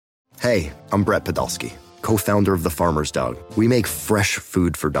Hey, I'm Brett Podolsky, co-founder of The Farmer's Dog. We make fresh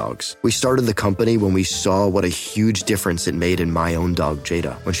food for dogs. We started the company when we saw what a huge difference it made in my own dog,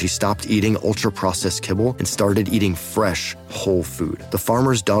 Jada, when she stopped eating ultra-processed kibble and started eating fresh, whole food. The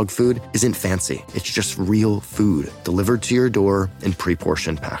Farmer's Dog food isn't fancy. It's just real food delivered to your door in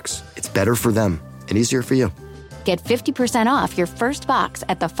pre-portioned packs. It's better for them and easier for you. Get 50% off your first box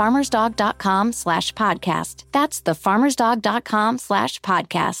at thefarmersdog.com/podcast. That's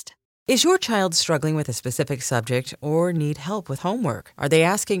thefarmersdog.com/podcast. Is your child struggling with a specific subject or need help with homework? Are they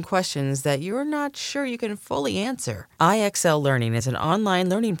asking questions that you're not sure you can fully answer? IXL Learning is an online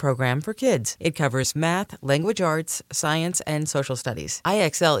learning program for kids. It covers math, language arts, science, and social studies.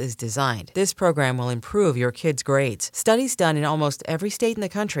 IXL is designed. This program will improve your kids' grades. Studies done in almost every state in the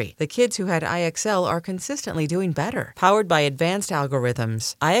country. The kids who had IXL are consistently doing better. Powered by advanced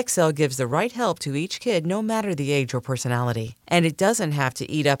algorithms, IXL gives the right help to each kid no matter the age or personality. And it doesn't have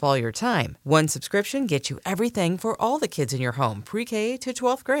to eat up all your time. One subscription gets you everything for all the kids in your home, pre-K to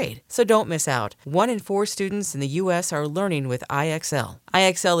 12th grade. So don't miss out. 1 in 4 students in the U.S. are learning with IXL.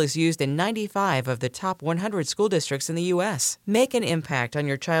 IXL is used in 95 of the top 100 school districts in the U.S. Make an impact on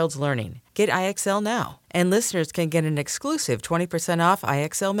your child's learning. Get IXL now. And listeners can get an exclusive 20% off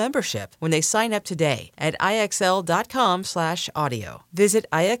IXL membership when they sign up today at IXL.com/audio. Visit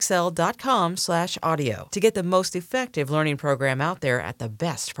IXL.com/audio to get the most effective learning program out there at the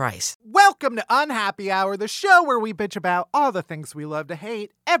best price. Welcome to Unhappy Hour, the show where we bitch about all the things we love to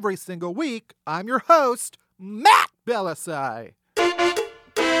hate every single week. I'm your host, Matt Bellassai.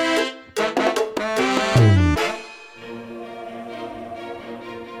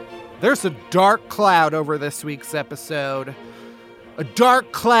 There's a dark cloud over this week's episode. A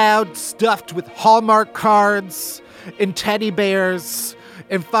dark cloud stuffed with Hallmark cards and teddy bears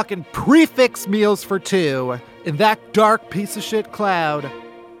and fucking prefix meals for two. And that dark piece of shit cloud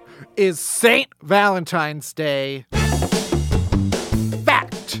is St. Valentine's Day.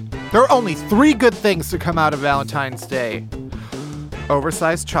 Fact! There are only 3 good things to come out of Valentine's Day.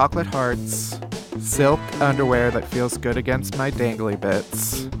 Oversized chocolate hearts, silk underwear that feels good against my dangly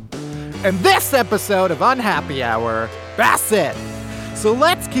bits. And this episode of Unhappy Hour, that's it. So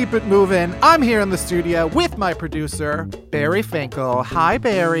let's keep it moving. I'm here in the studio with my producer, Barry Finkel. Hi,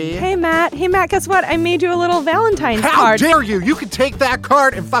 Barry. Hey, Matt. Guess what? I made you a little Valentine's card. How dare you? You can take that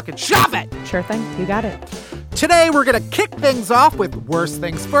card and fucking shove it. Sure thing. You got it. Today, we're going to kick things off with Worst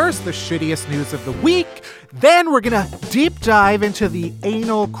Things First, the shittiest news of the week. Then we're going to deep dive into the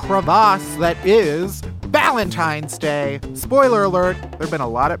anal crevasse that is Valentine's Day. Spoiler alert, there have been a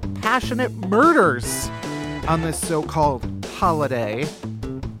lot of passionate murders on this so-called holiday.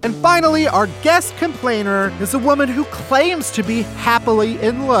 And finally, our guest complainer is a woman who claims to be happily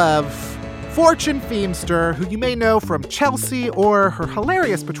in love. Fortune Feimster, who you may know from Chelsea or her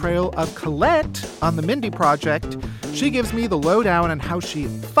hilarious portrayal of Colette on The Mindy Project. She gives me the lowdown on how she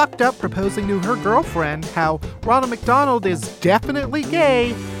fucked up proposing to her girlfriend, how Ronald McDonald is definitely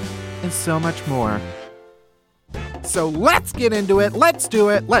gay, and so much more. So let's get into it. Let's do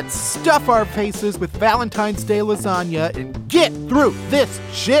it. Let's stuff our faces with Valentine's Day lasagna and get through this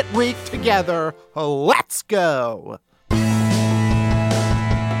shit week together. Let's go.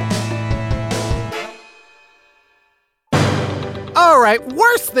 All right,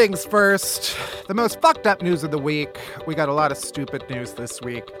 worst things first. The most fucked up news of the week. We got a lot of stupid news this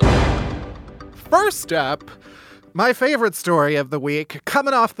week. First up, my favorite story of the week,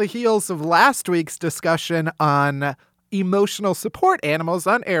 coming off the heels of last week's discussion on emotional support animals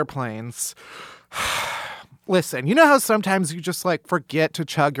on airplanes. Listen, you know how sometimes you just forget to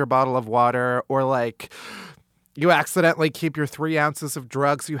chug your bottle of water, or you accidentally keep your 3 ounces of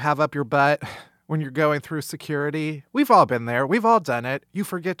drugs you have up your butt when you're going through security? We've all been there. We've all done it. You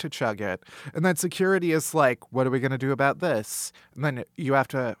forget to chug it. And then security is like, what are we going to do about this? And then you have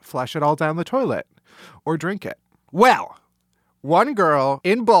to flush it all down the toilet or drink it. Well, one girl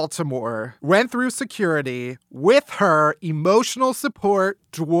in Baltimore went through security with her emotional support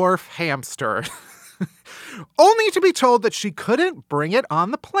dwarf hamster, only to be told that she couldn't bring it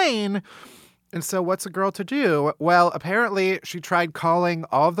on the plane. And so what's a girl to do? Well, apparently she tried calling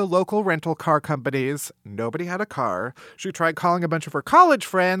all of the local rental car companies. Nobody had a car. She tried calling a bunch of her college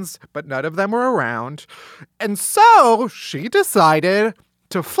friends, but none of them were around. And so she decided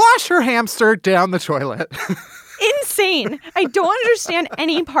to flush her hamster down the toilet. Insane. I don't understand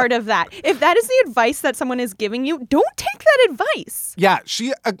any part of that. If that is the advice that someone is giving you, don't take that advice. Yeah,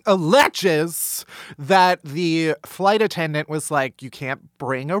 she alleges that the flight attendant was like, you can't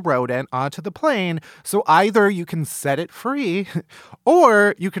bring a rodent onto the plane, so either you can set it free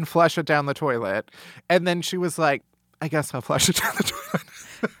or you can flush it down the toilet. And then she was like, I guess I'll flush it down the toilet.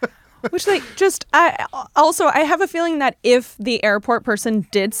 Which, like, I have a feeling that if the airport person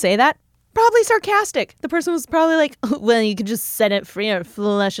did say that, probably sarcastic. The person was probably like, well, you could just set it free or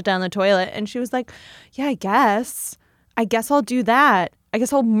flush it down the toilet. And she was like, yeah, I guess I'll do that. I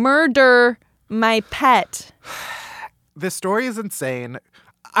guess I'll murder my pet. This story is insane.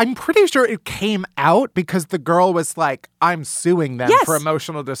 I'm pretty sure it came out because the girl was like, I'm suing them for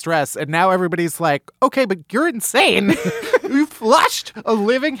emotional distress. And now everybody's like, okay, but you're insane. You flushed a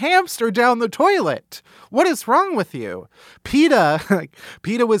living hamster down the toilet. What is wrong with you? PETA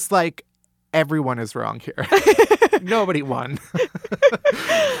was like, everyone is wrong here. Nobody won.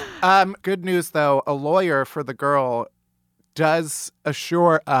 Good news, though. A lawyer for the girl does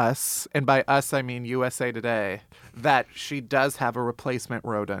assure us, and by us I mean USA Today, that she does have a replacement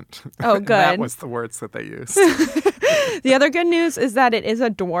rodent. Oh, good. That was the words that they used. The other good news is that it is a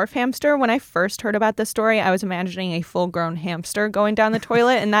dwarf hamster. When I first heard about this story, I was imagining a full-grown hamster going down the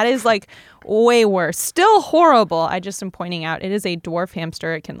toilet, and that is, like, way worse. Still horrible. I just am pointing out it is a dwarf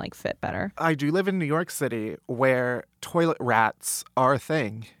hamster. It can, like, fit better. I do live in New York City, where toilet rats are a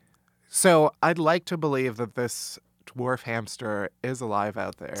thing. So I'd like to believe that this dwarf hamster is alive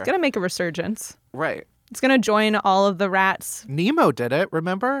out there. It's going to make a resurgence. Right. It's going to join all of the rats. Nemo did it,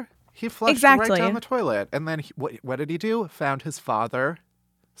 remember? He flushed right down the toilet. And then what did he do? Found his father.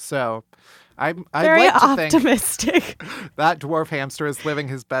 So I'd very like to optimistic. think that dwarf hamster is living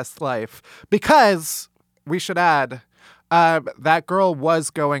his best life. Because, we should add, that girl was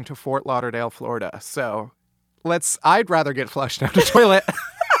going to Fort Lauderdale, Florida. So I'd rather get flushed down the toilet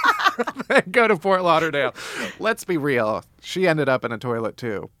than go to Fort Lauderdale. Let's be real. She ended up in a toilet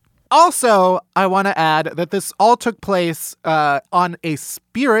too. Also, I want to add that this all took place on a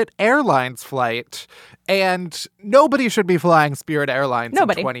Spirit Airlines flight, and nobody should be flying Spirit Airlines in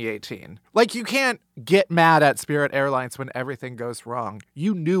 2018. Like, you can't get mad at Spirit Airlines when everything goes wrong.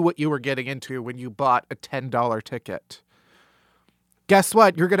 You knew what you were getting into when you bought a $10 ticket. Guess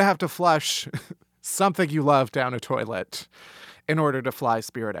what? You're going to have to flush something you love down a toilet in order to fly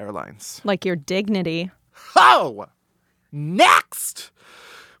Spirit Airlines. Like your dignity. Oh! Next!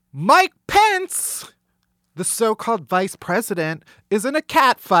 Mike Pence, the so-called vice president, is in a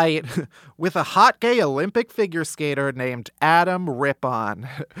cat fight with a hot gay Olympic figure skater named Adam Rippon.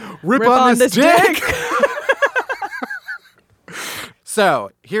 Rip on this dick!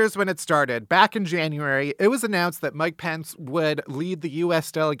 So, here's when it started. Back in January, it was announced that Mike Pence would lead the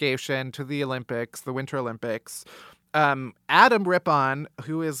U.S. delegation to the Olympics, the Winter Olympics. Adam Rippon,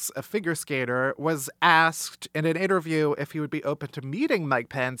 who is a figure skater, was asked in an interview if he would be open to meeting Mike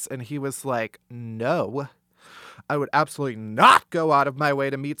Pence, and he was like, no, I would absolutely not go out of my way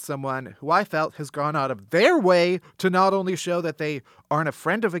to meet someone who I felt has gone out of their way to not only show that they aren't a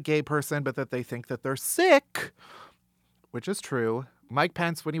friend of a gay person, but that they think that they're sick, which is true. Mike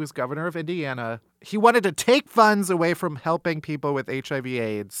Pence, when he was governor of Indiana, he wanted to take funds away from helping people with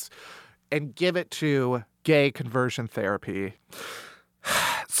HIV/AIDS and give it to gay conversion therapy.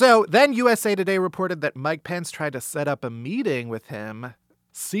 So then USA Today reported that Mike Pence tried to set up a meeting with him,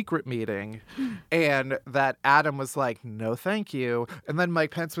 secret meeting, and that Adam was like, no, thank you. And then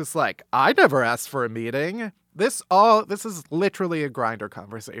Mike Pence was like, I never asked for a meeting. This is literally a Grindr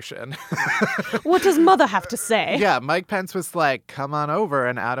conversation. What does mother have to say? Yeah, Mike Pence was like, come on over.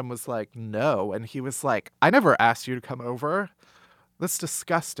 And Adam was like, no. And he was like, I never asked you to come over. That's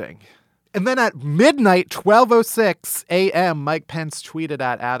disgusting. And then at midnight, 12:06 a.m., Mike Pence tweeted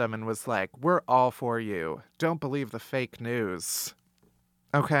at Adam and was like, we're all for you. Don't believe the fake news.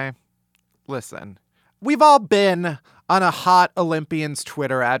 Okay, listen. We've all been on a hot Olympian's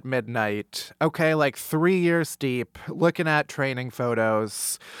Twitter at midnight, okay, like 3 years deep, looking at training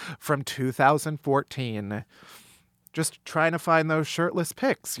photos from 2014. Just trying to find those shirtless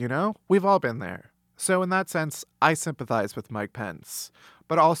pics, you know? We've all been there. So in that sense, I sympathize with Mike Pence.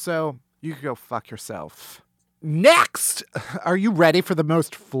 But also, you could go fuck yourself. Next! Are you ready for the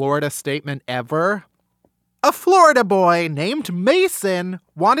most Florida statement ever? A Florida boy named Mason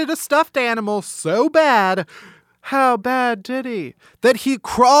wanted a stuffed animal so bad, how bad did he? That he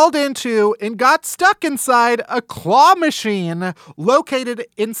crawled into and got stuck inside a claw machine located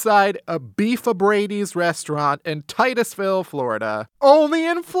inside a Beef O'Brady's restaurant in Titusville, Florida. Only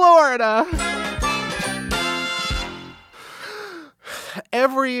in Florida!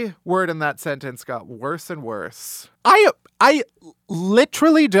 Every word in that sentence got worse and worse. I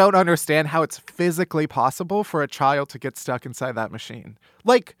literally don't understand how it's physically possible for a child to get stuck inside that machine.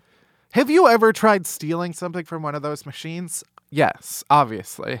 Like, have you ever tried stealing something from one of those machines? Yes,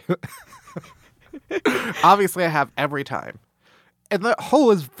 obviously. Obviously, I have every time. And the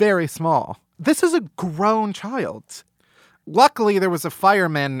hole is very small. This is a grown child. Luckily, there was a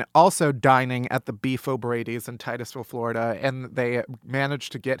fireman also dining at the Beef O'Brady's in Titusville, Florida, and they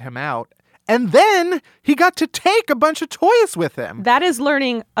managed to get him out. And then he got to take a bunch of toys with him. That is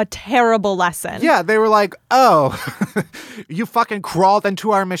learning a terrible lesson. Yeah, they were like, oh, you fucking crawled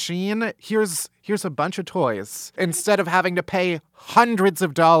into our machine? Here's a bunch of toys. Instead of having to pay hundreds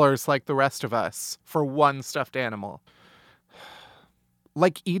of dollars like the rest of us for one stuffed animal.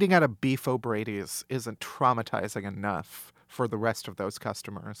 Like eating at a Beef O'Brady's isn't traumatizing enough for the rest of those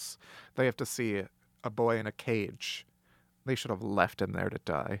customers. They have to see a boy in a cage. They should have left him there to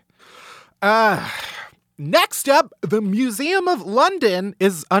die. Next up, the Museum of London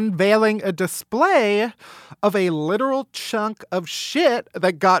is unveiling a display of a literal chunk of shit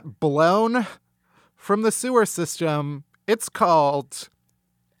that got blown from the sewer system. It's called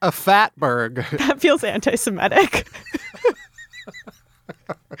a fatberg. That feels anti-Semitic.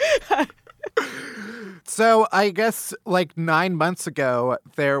 So I guess like 9 months ago,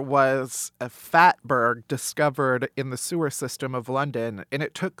 there was a fatberg discovered in the sewer system of London, and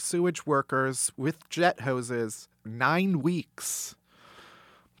it took sewage workers with jet hoses 9 weeks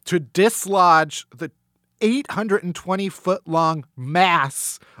to dislodge the 820-foot-long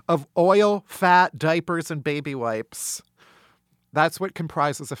mass of oil, fat, diapers, and baby wipes. That's what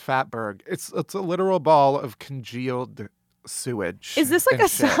comprises a fatberg. It's a literal ball of congealed sewage. Is this like a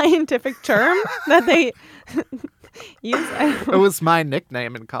shit. scientific term that they use? It was my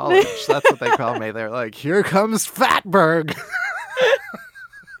nickname in college. That's what they call me. They're like, here comes Fatberg.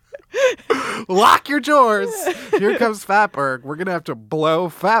 Lock your doors. Here comes Fatberg. We're going to have to blow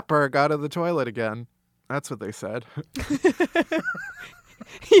Fatberg out of the toilet again. That's what they said.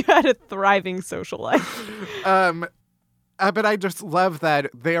 You had a thriving social life. But I just love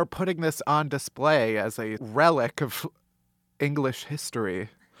that they are putting this on display as a relic of English history.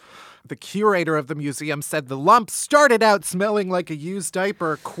 The curator of the museum said the lump started out smelling like a used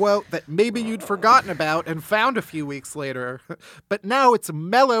diaper, quote, that maybe you'd forgotten about and found a few weeks later. But now it's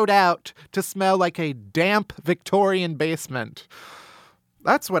mellowed out to smell like a damp Victorian basement.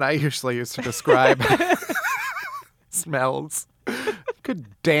 That's what I usually use to describe smells. Good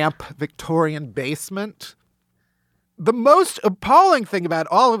damp Victorian basement. The most appalling thing about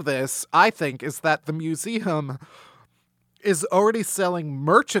all of this, I think, is that the museum is already selling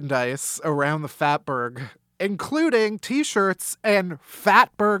merchandise around the Fatberg, including T-shirts and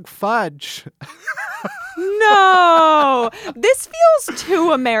Fatberg fudge. No! This feels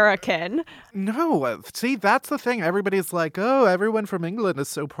too American. No, see, that's the thing. Everybody's like, oh, everyone from England is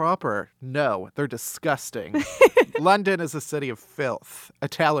so proper. No, they're disgusting. London is a city of filth, a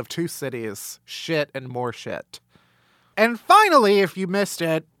tale of two cities, shit and more shit. And finally, if you missed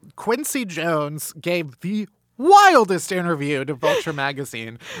it, Quincy Jones gave the wildest interview to Vulture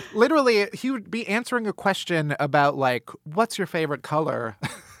magazine. Literally, he would be answering a question about, like, what's your favorite color?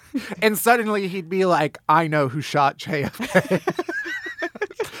 And suddenly he'd be like, I know who shot JFK.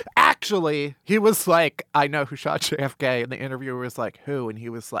 Actually, he was like, I know who shot JFK. And the interviewer was like, who? And he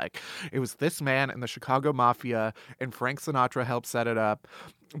was like, it was this man in the Chicago Mafia, and Frank Sinatra helped set it up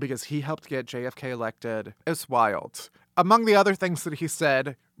because he helped get JFK elected. It's wild. Among the other things that he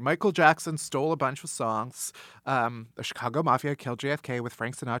said, Michael Jackson stole a bunch of songs. The Chicago Mafia killed JFK with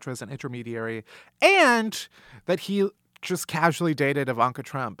Frank Sinatra as an intermediary. And that he just casually dated Ivanka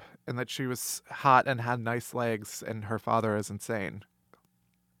Trump and that she was hot and had nice legs and her father is insane.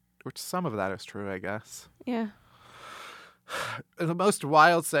 Which some of that is true, I guess. Yeah. In the most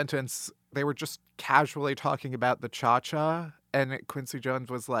wild sentence, they were just casually talking about the cha-cha. And Quincy Jones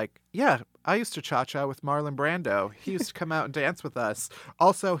was like, yeah, I used to cha-cha with Marlon Brando. He used to come out and dance with us.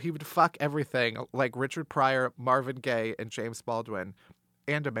 Also, he would fuck everything like Richard Pryor, Marvin Gaye, and James Baldwin.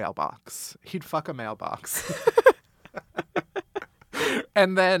 And a mailbox. He'd fuck a mailbox.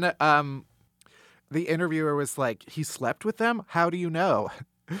 And then the interviewer was like, he slept with them? How do you know?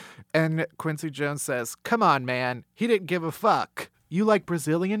 And Quincy Jones says, come on, man. He didn't give a fuck. You like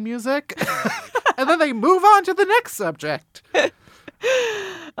Brazilian music? And then they move on to the next subject.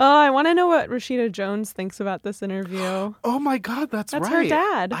 Oh, I want to know what Rashida Jones thinks about this interview. Oh my God, that's right. That's her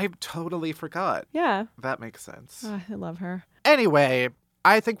dad. I totally forgot. Yeah. That makes sense. Oh, I love her. Anyway,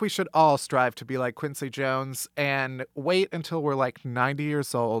 I think we should all strive to be like Quincy Jones and wait until we're like 90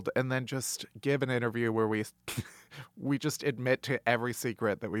 years old and then just give an interview where we just admit to every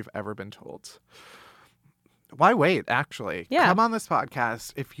secret that we've ever been told. Why wait, actually? Yeah. Come on this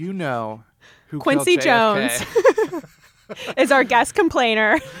podcast if you know who Quincy killed JFK. Jones is our guest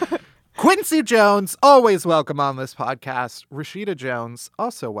complainer. Quincy Jones, always welcome on this podcast. Rashida Jones,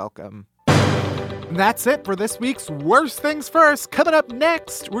 also welcome. And that's it for this week's Worst Things First. Coming up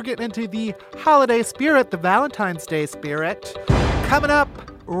next, we're getting into the holiday spirit, the Valentine's Day spirit. Coming up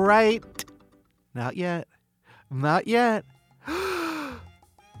right... Not yet. Not yet.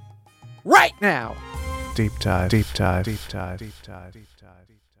 Right now. Deep dive, deep dive, deep dive, deep dive, deep dive,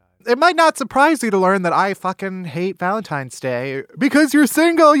 deep dive. It might not surprise you to learn that I fucking hate Valentine's Day because you're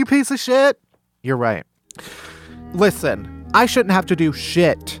single, you piece of shit. You're right. Listen, I shouldn't have to do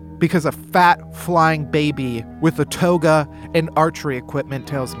shit because a fat flying baby with a toga and archery equipment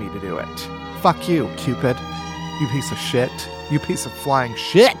tells me to do it. Fuck you, Cupid. You piece of shit. You piece of flying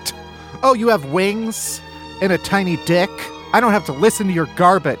shit. Oh, you have wings and a tiny dick? I don't have to listen to your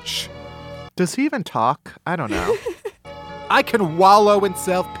garbage. Does he even talk? I don't know. I can wallow in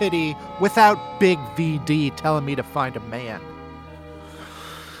self-pity without Big VD telling me to find a man.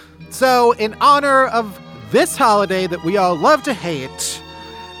 So, in honor of this holiday that we all love to hate,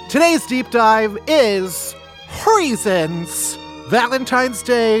 today's deep dive is reasons Valentine's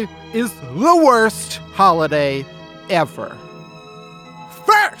Day is the worst holiday ever.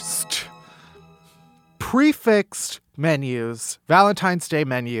 First, prefixed menus, Valentine's Day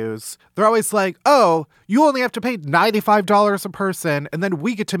menus. They're always like, oh, you only have to pay $95 a person, and then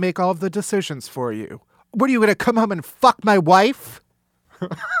we get to make all of the decisions for you. What are you going to come home and fuck my wife?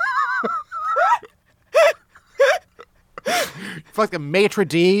 Fucking maitre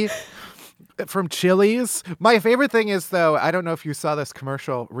d' from Chili's. My favorite thing is, though, I don't know if you saw this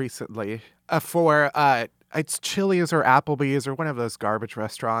commercial recently for it's Chili's or Applebee's or one of those garbage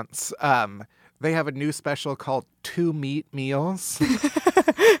restaurants. They have a new special called 2 meat meals.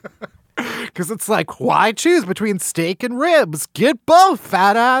 Because it's like, why choose between steak and ribs? Get both,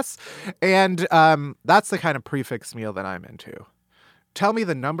 fat ass. And that's the kind of prefix meal that I'm into. Tell me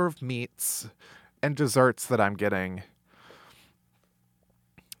the number of meats and desserts that I'm getting.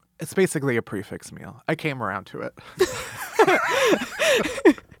 It's basically a prefix meal. I came around to it.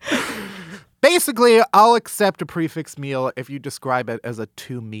 Basically, I'll accept a prefix meal if you describe it as a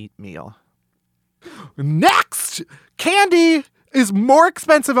 2 meat meal. Next! Candy is more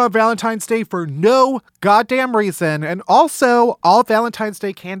expensive on Valentine's Day for no goddamn reason. And also, all Valentine's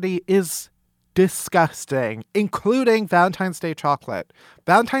Day candy is disgusting, including Valentine's Day chocolate.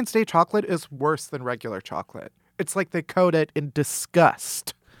 Valentine's Day chocolate is worse than regular chocolate. It's like they coat it in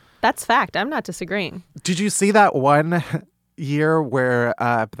disgust. That's fact. I'm not disagreeing. Did you see that one year where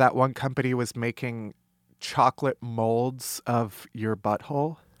that one company was making chocolate molds of your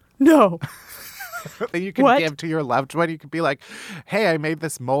butthole? No. That you can give to your loved one. You could be like, hey, I made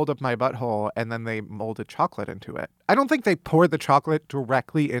this mold of my butthole, and then they molded chocolate into it. I don't think they poured the chocolate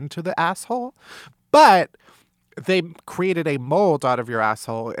directly into the asshole, but they created a mold out of your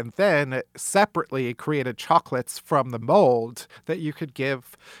asshole and then separately created chocolates from the mold that you could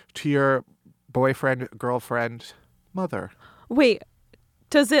give to your boyfriend, girlfriend, mother. Wait,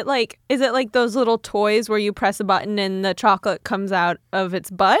 is it like those little toys where you press a button and the chocolate comes out of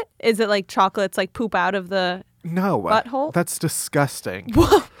its butt? Is it like chocolates like poop out of the butthole? That's disgusting.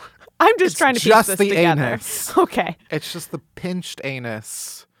 Well, I'm just trying to piece just this the together. Anus. Okay. It's just the pinched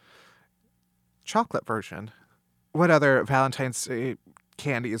anus chocolate version. What other Valentine's Day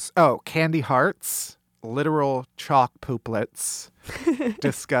candies? Oh, candy hearts. Literal chalk pooplets.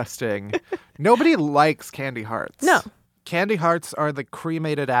 Disgusting. Nobody likes candy hearts. No. Candy hearts are the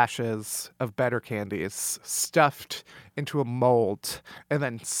cremated ashes of better candies, stuffed into a mold and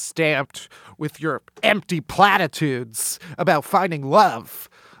then stamped with your empty platitudes about finding love.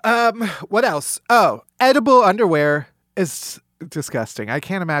 What else? Oh, edible underwear is disgusting. I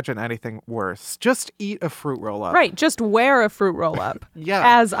can't imagine anything worse. Just eat a fruit roll-up. Right, just wear a fruit roll-up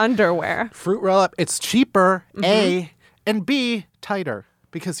Yeah. as underwear. Fruit roll-up, it's cheaper, A, and B, tighter.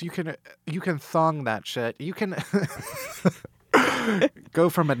 Because you can thong that shit. You can go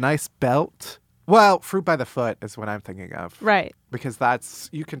from a nice belt. Well, fruit by the foot is what I'm thinking of. Right. Because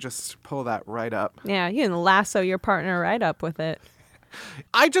you can just pull that right up. Yeah, you can lasso your partner right up with it.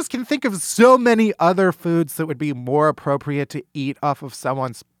 I just can think of so many other foods that would be more appropriate to eat off of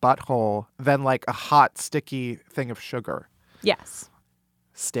someone's butthole than like a hot, sticky thing of sugar. Yes.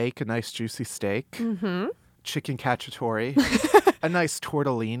 Steak, a nice juicy steak. Mm-hmm. Chicken cacciatore. A nice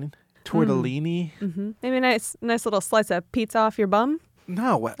tortellini. Mm-hmm. Maybe a nice little slice of pizza off your bum?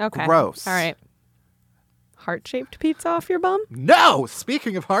 No, Okay. Gross. All right. Heart-shaped pizza off your bum? No!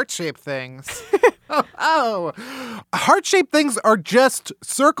 Speaking of heart-shaped things. Heart-shaped things are just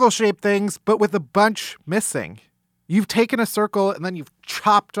circle-shaped things, but with a bunch missing. You've taken a circle and then you've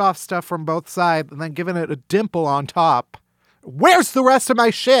chopped off stuff from both sides and then given it a dimple on top. Where's the rest of my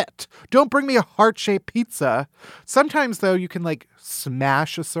shit? Don't bring me a heart-shaped pizza. Sometimes, though, you can, like,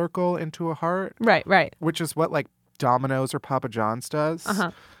 smash a circle into a heart. Right. Which is what, like, Domino's or Papa John's does.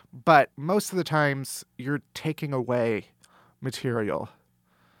 Uh-huh. But most of the times, you're taking away material.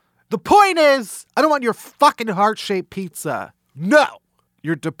 The point is, I don't want your fucking heart-shaped pizza. No!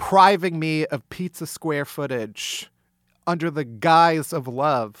 You're depriving me of pizza square footage under the guise of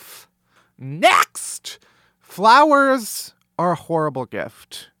love. Next! Flowers are a horrible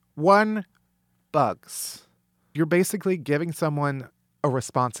gift. 1, bugs. You're basically giving someone a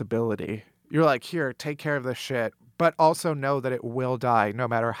responsibility. You're like, here, take care of this shit, but also know that it will die no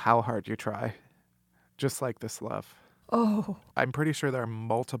matter how hard you try. Just like this love. Oh. I'm pretty sure there are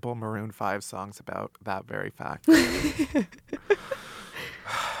multiple Maroon 5 songs about that very fact.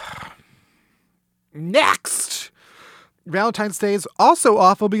 Next! Valentine's Day is also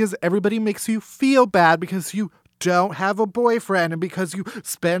awful because everybody makes you feel bad because you don't have a boyfriend and because you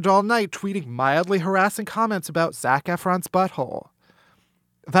spend all night tweeting mildly harassing comments about Zac Efron's butthole.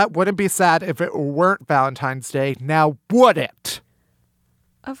 That wouldn't be sad if it weren't Valentine's Day, now would it?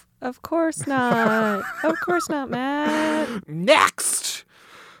 Of course not. Of course not, Matt. Next!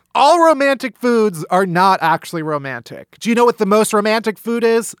 All romantic foods are not actually romantic. Do you know what the most romantic food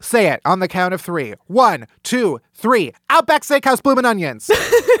is? Say it on the count of 3. 1, 2, 3. Outback Steakhouse Bloomin' Onions.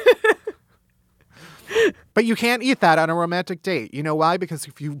 But you can't eat that on a romantic date. You know why? Because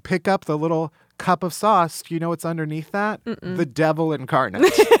if you pick up the little cup of sauce, do you know what's underneath that? The devil incarnate.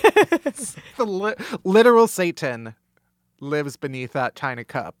 The literal Satan lives beneath that tiny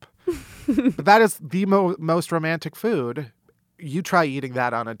cup. But that is the most romantic food. You try eating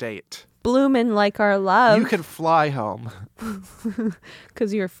that on a date. Bloomin' like our love. You can fly home.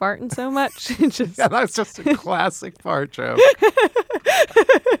 Because you're farting so much. Yeah, that's just a classic fart joke.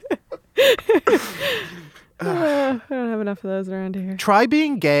 I don't have enough of those around here. Try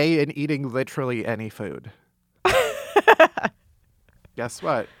being gay and eating literally any food. Guess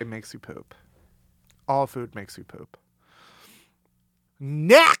what? It makes you poop. All food makes you poop.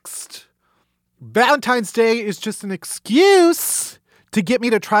 Next! Valentine's Day is just an excuse to get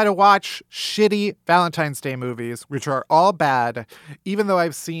me to try to watch shitty Valentine's Day movies, which are all bad, even though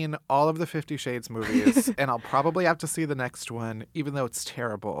I've seen all of the 50 Shades movies, and I'll probably have to see the next one, even though it's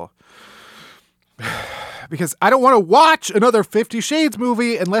terrible. Because I don't want to watch another 50 Shades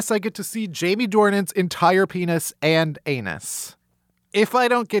movie unless I get to see Jamie Dornan's entire penis and anus. If I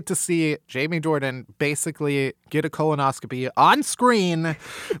don't get to see Jamie Dornan basically get a colonoscopy on screen,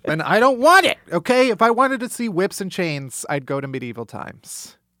 then I don't want it, okay? If I wanted to see whips and chains, I'd go to medieval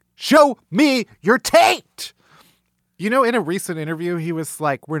times. Show me your taint! You know, in a recent interview, he was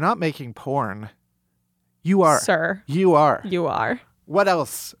like, we're not making porn. You are. Sir. You are. You are. What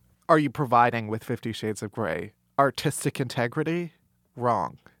else are you providing with 50 Shades of Grey? Artistic integrity?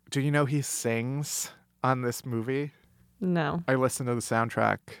 Wrong. Do you know he sings on this movie? No. I listened to the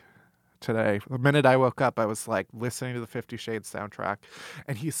soundtrack today. The minute I woke up, I was like listening to the 50 Shades soundtrack,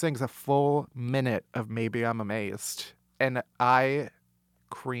 and he sings a full minute of Maybe I'm Amazed, and I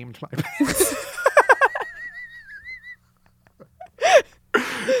creamed my pants.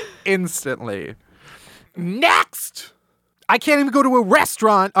 Instantly. Next! I can't even go to a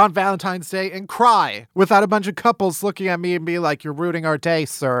restaurant on Valentine's Day and cry without a bunch of couples looking at me and be like, you're ruining our day,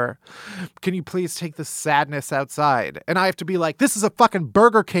 sir. Can you please take the sadness outside? And I have to be like, this is a fucking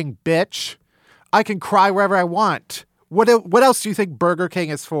Burger King, bitch. I can cry wherever I want. What else do you think Burger King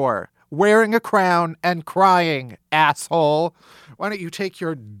is for? Wearing a crown and crying, asshole. Why don't you take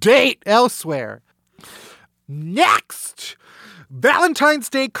your date elsewhere? Next! Valentine's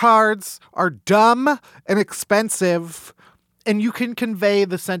Day cards are dumb and expensive, and you can convey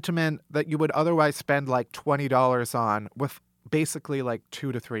the sentiment that you would otherwise spend like $20 on with basically like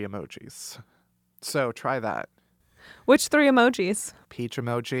 2 to 3 emojis. So try that. Which 3 emojis? Peach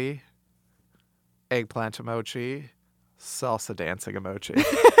emoji, eggplant emoji, salsa dancing emoji.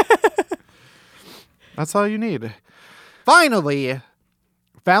 That's all you need. Finally,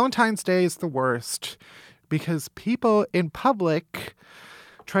 Valentine's Day is the worst because people in public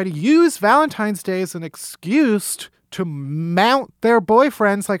try to use Valentine's Day as an excuse to mount their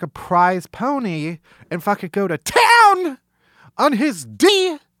boyfriends like a prize pony and fucking go to town on his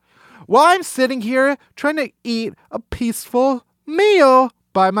D while I'm sitting here trying to eat a peaceful meal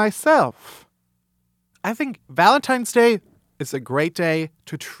by myself. I think Valentine's Day is a great day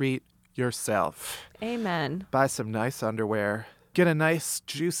to treat yourself. Amen. Buy some nice underwear, get a nice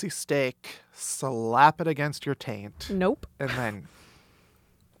juicy steak, slap it against your taint, Nope. and then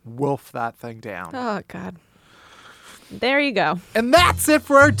wolf that thing down. Oh, God. there you go. And that's it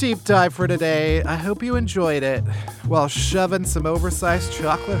for our deep dive for today. I hope you enjoyed it while shoving some oversized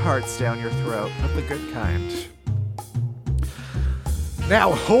chocolate hearts down your throat of the good kind.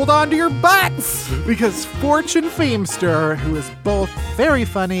 Now hold on to your butts, because Fortune Feimster, who is both very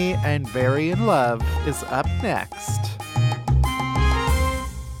funny and very in love, is up next.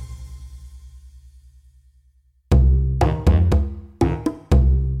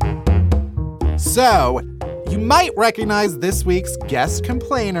 So, you might recognize this week's guest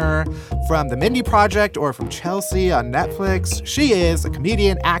complainer from The Mindy Project or from Chelsea on Netflix. She is a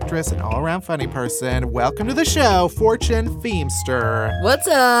comedian, actress, and all-around funny person. Welcome to the show, Fortune Feimster. What's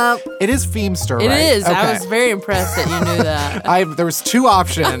up? It is Feimster, It right? is. Okay. I was very impressed that you knew that. There was two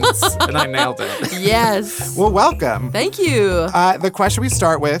options, and I nailed it. Yes. Well, welcome. Thank you. The question we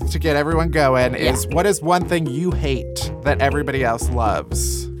start with to get everyone going is, what is one thing you hate that everybody else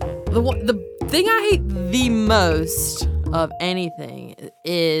loves? The thing I hate the most of anything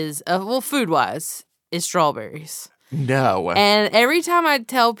is, food-wise, is strawberries. No. And every time I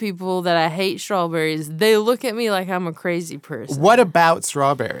tell people that I hate strawberries, they look at me like I'm a crazy person. What about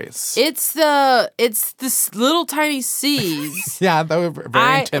strawberries? It's this little tiny seeds. Yeah, that was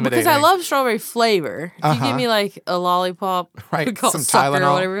very intimidating. Because I love strawberry flavor. If you give me like a lollipop, Right, called some sucker Tylenol.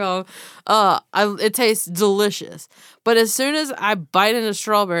 or whatever you call it, it tastes delicious. But as soon as I bite into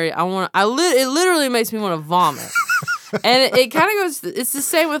strawberry, it literally makes me want to vomit. And it kind of goes, it's the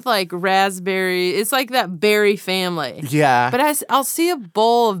same with like raspberry. It's like that berry family. Yeah. But I'll see a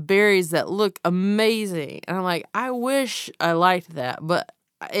bowl of berries that look amazing. And I'm like, I wish I liked that. But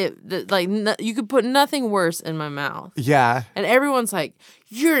you could put nothing worse in my mouth. Yeah. And everyone's like,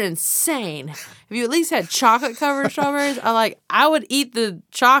 you're insane. If you at least had chocolate covered strawberries, I would eat the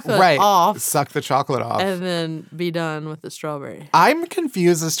chocolate off. Suck the chocolate off. And then be done with the strawberry. I'm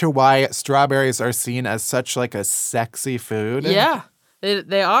confused as to why strawberries are seen as such like a sexy food. Yeah,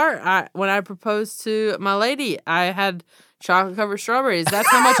 they are. When I proposed to my lady, I had chocolate covered strawberries. That's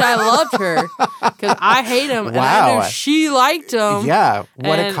how much I loved her, because I hate them, and I knew she liked them. Yeah,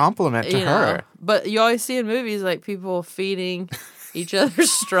 what a compliment to her. But you always see in movies like people feeding each other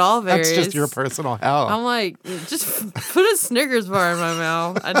strawberries. That's just your personal hell. I'm like, just put a Snickers bar in my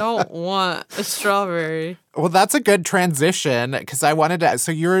mouth. I don't want a strawberry. Well, that's a good transition, because I wanted to.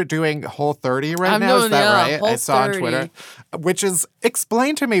 So you're doing Whole30 right now, is that right? I saw on Twitter. Which is,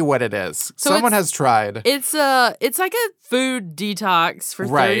 explain to me what it is. So someone has tried. It's like a food detox for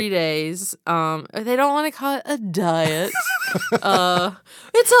 30 days. They don't want to call it a diet.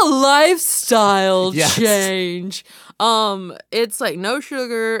 It's a lifestyle change. It's like no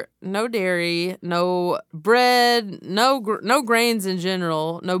sugar, no dairy, no bread, no grains in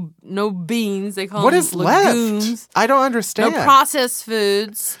general, no beans. They call what them is legumes. left? I don't understand. No processed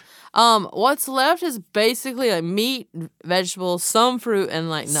foods. What's left is basically like meat, vegetables, some fruit, and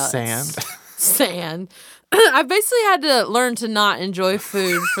like nuts. Sand. I basically had to learn to not enjoy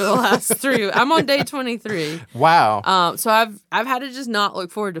food for the last 3. I'm on day 23. Wow. So I've had to just not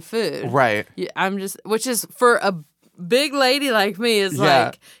look forward to food. Right. Which is for a big lady like me is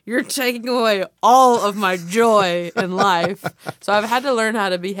like, you're taking away all of my joy in life. So I've had to learn how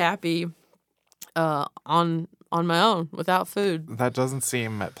to be happy on my own without food. That doesn't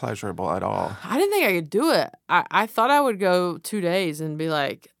seem pleasurable at all. I didn't think I could do it. I thought I would go 2 days and be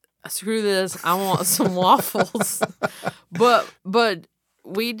like, screw this, I want some waffles. But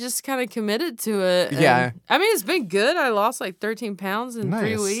we just kind of committed to it. Yeah. I mean, it's been good. I lost like 13 pounds in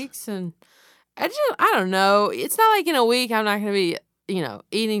 3 weeks. And I don't know. It's not like in a week I'm not going to be,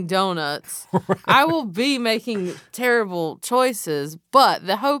 eating donuts. Right. I will be making terrible choices, but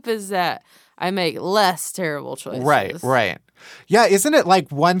the hope is that I make less terrible choices. Right. Yeah, isn't it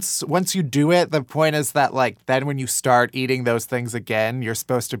like once you do it, the point is that like then when you start eating those things again, you're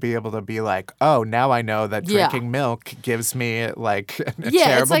supposed to be able to be like, oh, now I know that drinking milk gives me like a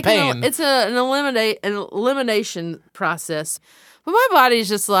terrible it's like pain. It's an elimination process. But my body's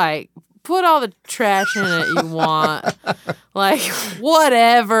just like, put all the trash in it you want. Like,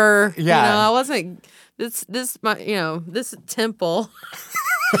 whatever. Yeah. I wasn't this temple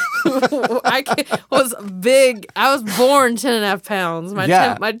was big. I was born 10.5 pounds.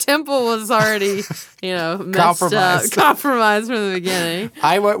 My temple was already, messed up, compromised from the beginning.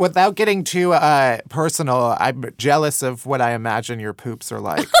 Without getting too personal, I'm jealous of what I imagine your poops are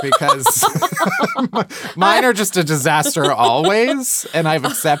like, because mine are just a disaster always, and I've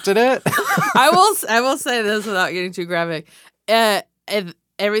accepted it. I will say this without getting too graphic.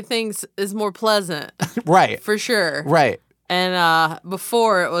 Everything is more pleasant. Right. For sure. Right. And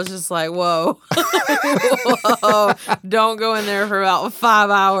before it was just like, whoa, whoa, don't go in there for about 5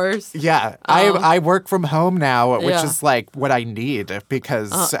 hours. Yeah, I work from home now, which Yeah. is like what I need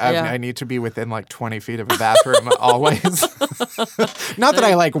because yeah. I need to be within like 20 feet of a bathroom always. Not that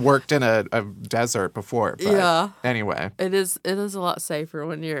I like worked in a desert before, but Yeah. anyway. It is a lot safer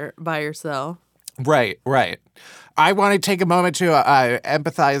when you're by yourself. Right. I want to take a moment to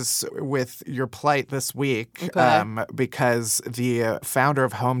empathize with your plight this week because the founder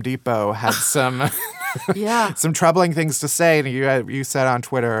of Home Depot had some Yeah. some troubling things to say, and you said on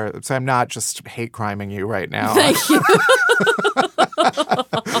Twitter, so I'm not just hate criming you right now. Thank you.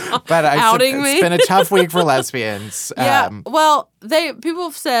 But Outing me. It's been a tough week for lesbians. Yeah. Well, people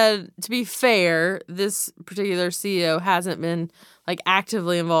have said, to be fair, this particular CEO hasn't been like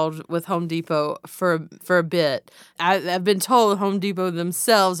actively involved with Home Depot for a bit. I've been told Home Depot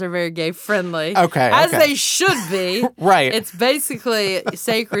themselves are very gay friendly. As they should be. Right. It's basically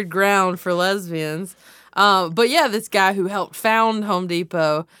sacred ground for lesbians. But yeah, this guy who helped found Home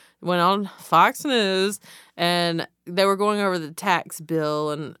Depot went on Fox News, and they were going over the tax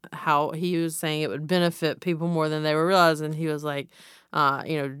bill and how he was saying it would benefit people more than they were realizing. He was like,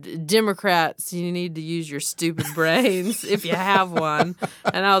 Democrats, you need to use your stupid brains if you have one.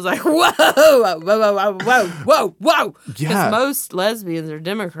 And I was like, whoa. Yeah. Because most lesbians are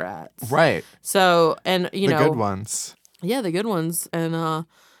Democrats. Right. So, and, The good ones. Yeah, the good ones. And,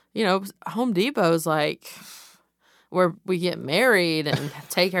 Home Depot's like where we get married and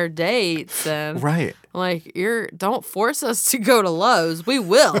take our dates. And Right. like, don't force us to go to Lowe's. We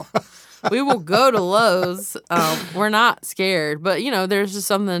will. We will go to Lowe's. We're not scared. But, there's just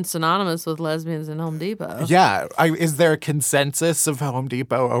something synonymous with lesbians and Home Depot. Yeah. Is there a consensus of Home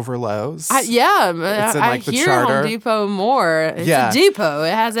Depot over Lowe's? I the hear charter. Home Depot more. It's a depot.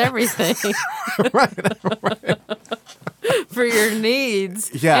 It has everything. Right. For your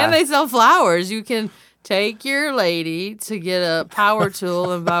needs. Yeah. And they sell flowers. You can take your lady to get a power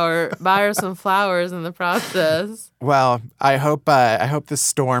tool and buy her some flowers in the process. Well, I hope this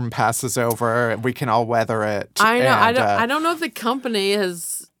storm passes over and we can all weather it. I know. And, I don't know if the company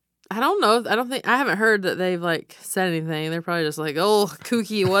has. I don't know. I haven't heard that they've like said anything. They're probably just like, oh,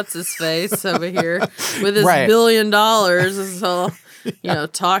 kooky, what's his face over here with his $1 billion. Is all.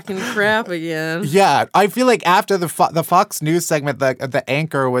 Talking crap again. Yeah, I feel like after the Fox News segment, the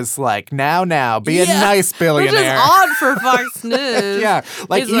anchor was like, now, be a nice billionaire. Which is odd for Fox News. Yeah,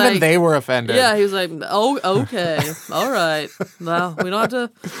 like He's even they were offended. Yeah, he was like, oh, okay, all right. Well, we don't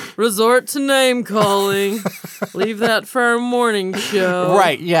have to resort to name calling. Leave that for our morning show.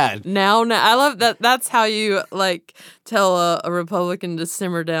 Right, yeah. Now, I love that. That's how you, like, tell a Republican to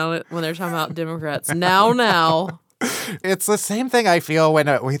simmer down when they're talking about Democrats. Now. It's the same thing I feel when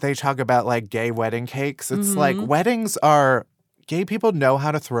they talk about like gay wedding cakes. It's like gay people know how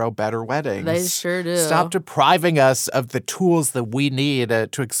to throw better weddings. They sure do. Stop depriving us of the tools that we need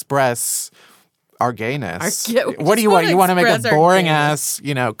to express our gayness. What do you want? You want to make a boring ass,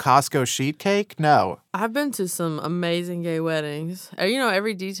 Costco sheet cake? No. I've been to some amazing gay weddings.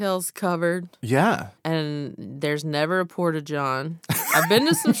 Every detail's covered. Yeah. And there's never a porta-john. I've been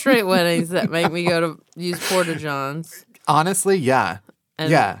to some straight weddings that make me go to use porta-johns. Honestly, yeah.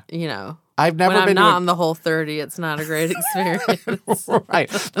 And, I've never when been I'm not on the whole 30, it's not a great experience. Right.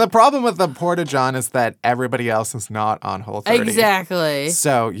 The problem with the porta-john is that everybody else is not on Whole 30. Exactly.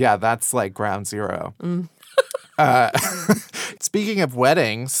 So, yeah, that's like ground zero. Speaking of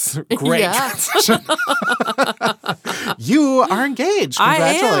weddings, great transition. You are engaged.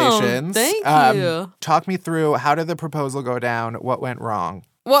 Congratulations. I am. Thank you. Talk me through, how did the proposal go down? What went wrong?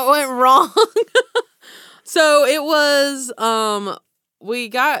 What went wrong? So it was, we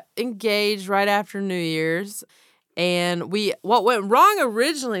got engaged right after New Year's. And what went wrong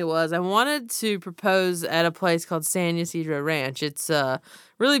originally was I wanted to propose at a place called San Ysidro Ranch. It's a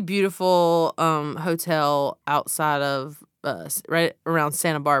really beautiful hotel outside of right around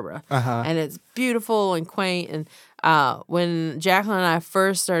Santa Barbara. Uh-huh. And it's beautiful and quaint. And when Jacqueline and I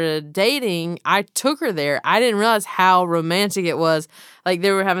first started dating, I took her there. I didn't realize how romantic it was. Like,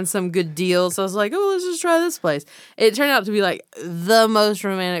 they were having some good deals. So I was like, oh, let's just try this place. It turned out to be like the most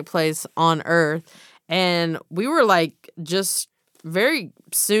romantic place on earth. And we were like just very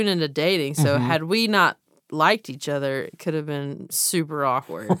soon into dating. So had we not liked each other, it could have been super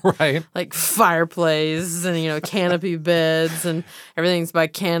awkward. Right. Like fireplace and, canopy beds and everything's by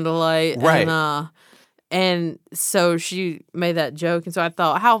candlelight. Right. And so she made that joke. And so I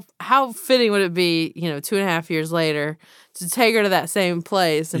thought, how fitting would it be, 2.5 years later to take her to that same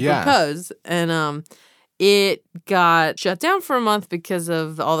place and propose. And it got shut down for a month because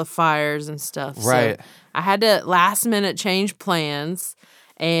of all the fires and stuff. Right. So I had to last minute change plans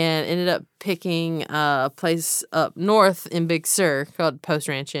and ended up picking a place up north in Big Sur called Post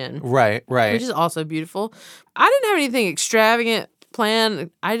Ranch Inn. Right. Which is also beautiful. I didn't have anything extravagant planned.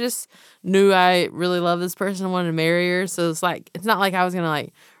 I just knew I really loved this person and wanted to marry her. So it's not like I was going to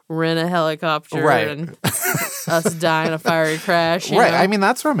like rent a helicopter and us die in a fiery crash. You know? I mean,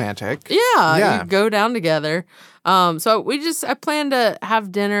 that's romantic. Yeah. You go down together. So I planned to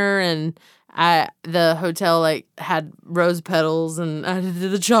have dinner, and the hotel like had rose petals, and I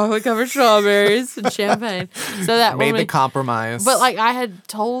did the chocolate covered strawberries and champagne. So that made the compromise. But like I had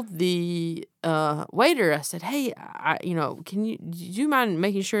told the waiter, I said, "Hey, do you mind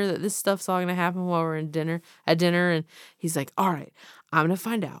making sure that this stuff's all gonna happen while we're at dinner?" And he's like, "All right, I'm gonna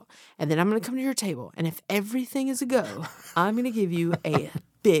find out, and then I'm gonna come to your table, and if everything is a go, I'm gonna give you a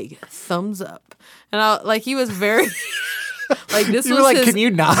big thumbs up." And he was very. Like, this was like, his can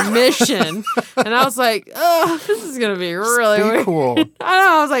you not? mission. And I was like, oh, this is going to be really weird. Cool. I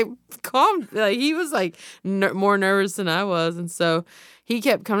know. I was like, calm. Like, he was like more nervous than I was. And so he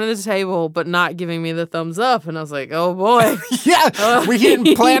kept coming to the table, but not giving me the thumbs up. And I was like, oh boy. We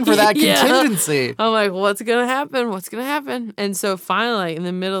didn't plan for that contingency. I'm like, what's going to happen? And so finally, in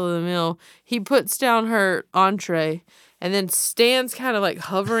the middle of the meal, he puts down her entree and then stands kind of like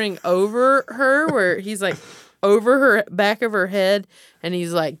hovering over her, where he's like, over her back of her head, and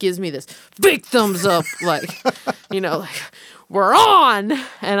he's like, gives me this big thumbs up, like, like, we're on.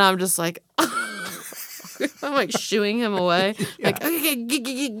 And I'm just like, I'm like shooing him away, like, okay,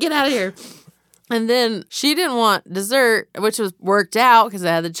 get out of here. And then she didn't want dessert, which was worked out because I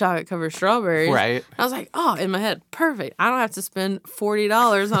had the chocolate covered strawberries. Right. I was like, oh, in my head, perfect. I don't have to spend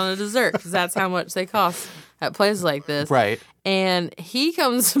 $40 on a dessert because that's how much they cost at places like this. Right. And he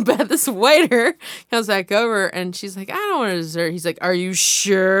comes back, this waiter comes back over, and she's like, I don't want a dessert. He's like, are you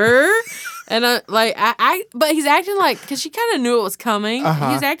sure? And but he's acting like, because she kind of knew it was coming.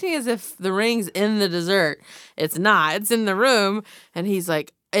 Uh-huh. He's acting as if the ring's in the dessert. It's not. It's in the room. And he's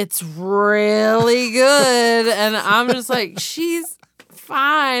like, it's really good. And I'm just like, she's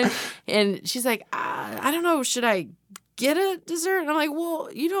fine. And she's like, I don't know, should I get a dessert? And I'm like, well,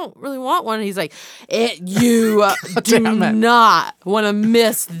 you don't really want one. And he's like, you do not want to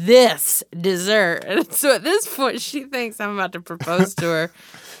miss this dessert. And so at this point, she thinks I'm about to propose to her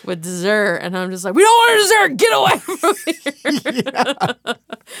with dessert. And I'm just like, we don't want a dessert. Get away from here.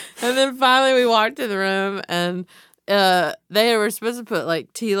 And then finally we walked to the room, and they were supposed to put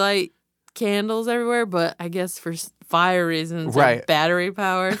like tea light candles everywhere, but I guess for fire reasons, right, battery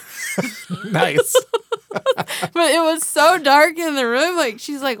powered. Nice. But it was so dark in the room. Like,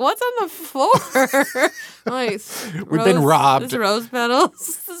 she's like, what's on the floor? I'm like, we've been robbed. This rose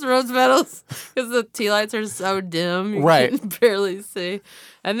petals. Because the tea lights are so dim. You right. can barely see.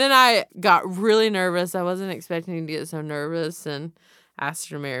 And then I got really nervous. I wasn't expecting to get so nervous, and asked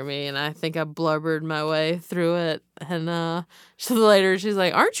her to marry me, and I think I blubbered my way through it. And later she's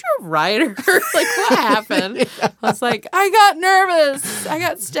like, aren't you a writer? Like, what happened? Yeah. I was like, I got nervous. I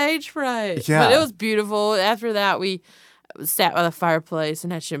got stage fright. Yeah. But it was beautiful. After that, we sat by the fireplace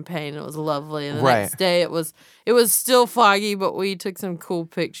and had champagne. It was lovely. And the next day it was still foggy, but we took some cool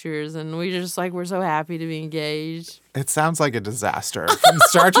pictures, and we just like, we're so happy to be engaged. It sounds like a disaster from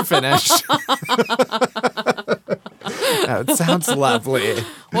start to finish. It sounds lovely.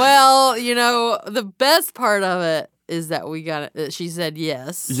 Well, the best part of it is that we got it. She said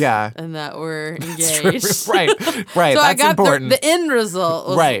yes. Yeah. And that we're engaged. Right. So That's I got important. The end result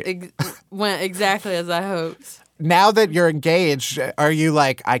was right. Went exactly as I hoped. Now that you're engaged, are you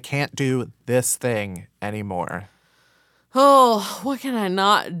like, I can't do this thing anymore? Oh, what can I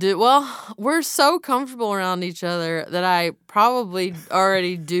not do? Well, we're so comfortable around each other that I probably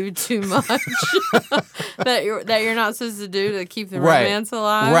already do too much that you're not supposed to do to keep the romance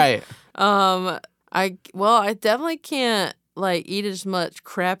alive. Right. I definitely can't like eat as much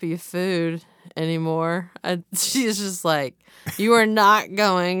crappy food anymore. She's just like, you are not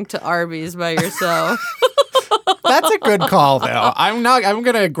going to Arby's by yourself. That's a good call, though. I'm going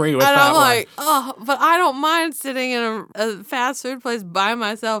to agree with that. And I'm one. like, oh, but I don't mind sitting in a fast food place by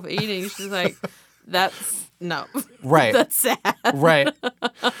myself eating. She's like, that's no. Right. That's sad. Right.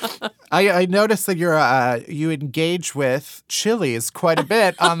 I noticed that you engage with Chili's quite a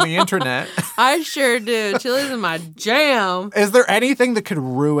bit on the internet. I sure do. Chili's is my jam. Is there anything that could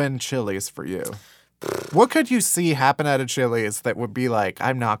ruin Chili's for you? What could you see happen at a Chili's that would be like,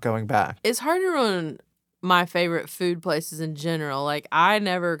 I'm not going back? It's hard to ruin my favorite food places in general. Like, I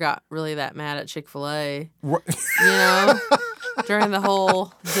never got really that mad at Chick-fil-A, you know, during the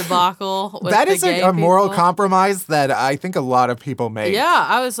whole debacle with That the is gay a moral people. compromise that I think a lot of people make. Yeah,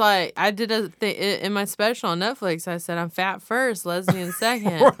 I was like, I did a thing in my special on Netflix. I said, I'm fat first, lesbian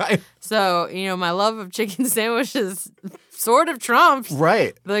second. Right. So, my love of chicken sandwiches sort of trumps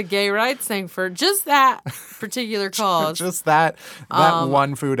Right. the gay rights thing for just that particular cause. Just that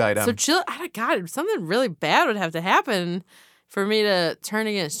one food item. So, God, something really bad would have to happen for me to turn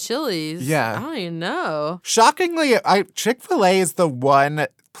against Chili's. Yeah. I don't even know. Shockingly, Chick-fil-A is the one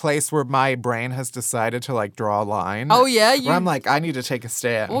place where my brain has decided to like draw a line. Oh, yeah? Where I'm like, I need to take a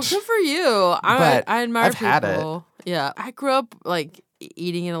stand. Well, good for you. But I admire I've people. had it. Yeah. I grew up like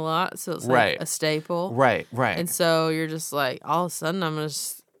eating it a lot, so it's like Right. a staple. Right. And so you're just like, all of a sudden, I'm going to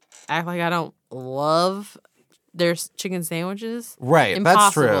just act like I don't love their chicken sandwiches. Right.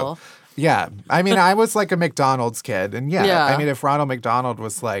 Impossible. That's true. Yeah. I mean, I was like a McDonald's kid. And yeah. I mean, if Ronald McDonald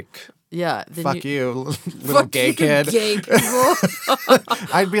was like, Yeah. Then fuck you, little fuck gay you, kid, gay people.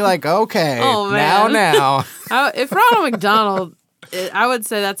 I'd be like, okay, Oh, man. now. If Ronald McDonald, I would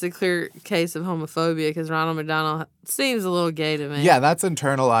say that's a clear case of homophobia because Ronald McDonald seems a little gay to me. Yeah, that's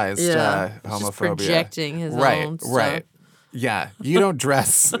internalized Just homophobia. projecting his Right, own stuff. right. Yeah, you don't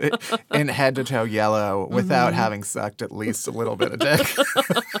dress in head to toe yellow without having sucked at least a little bit of dick.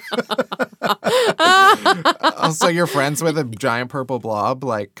 Also, you're friends with a giant purple blob.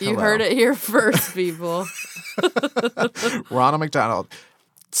 Like, You hello. heard it here first, people. Ronald McDonald.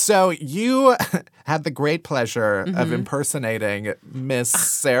 So you had the great pleasure of impersonating Miss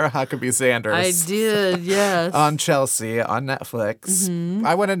Sarah Huckabee Sanders. I did, yes. On Chelsea on Netflix.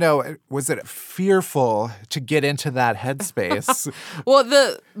 I want to know, was it fearful to get into that headspace?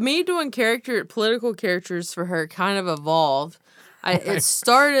 Well, me doing political characters for her kind of evolved. It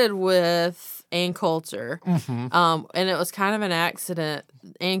started with Ann Coulter, and it was kind of an accident.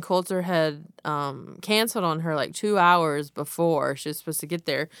 Ann Coulter had canceled on her like 2 hours before she was supposed to get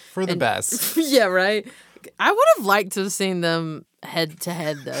there. For the best. Yeah, right? I would have liked to have seen them head to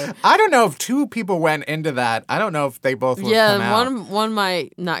head, though. I don't know if two people went into that. I don't know if they both would come out. One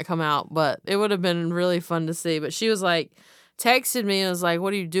might not come out, but it would have been really fun to see. But she was like, texted me and was like,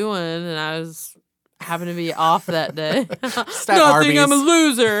 "What are you doing?" And I happened to be off that day. Nothing, Arby's. I'm a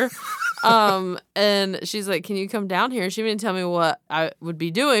loser. And she's like, "Can you come down here?" She didn't tell me what I would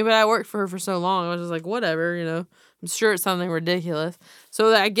be doing, but I worked for her for so long. I was just like, whatever, I'm sure it's something ridiculous.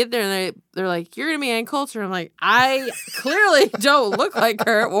 So I get there and they're like, "You're going to be Ann Coulter." I'm like, I clearly don't look like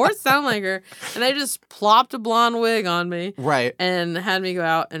her or sound like her. And they just plopped a blonde wig on me. Right. And had me go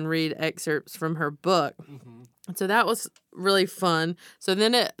out and read excerpts from her book. And so that was really fun. So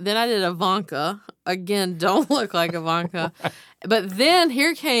then I did Ivanka. Again, don't look like Ivanka. But then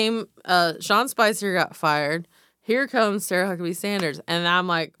here came Sean Spicer got fired. Here comes Sarah Huckabee Sanders. And I'm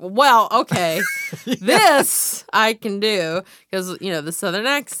like, well, okay, this I can do. Because, the Southern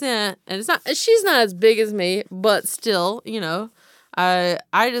accent. And she's not as big as me, but still, I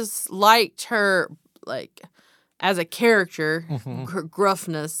just liked her, like, as a character, her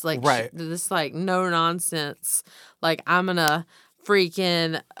gruffness, like, Right. this, like, no nonsense. Like, I'm going to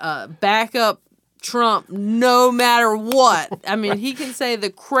freaking back up Trump no matter what. I mean, he can say the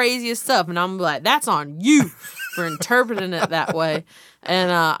craziest stuff, and I'm like, that's on you for interpreting it that way.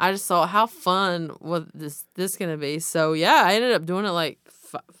 And I just thought, how fun was this going to be? So, yeah, I ended up doing it like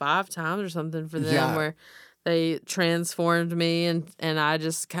 5 times or something for them where they transformed me, and I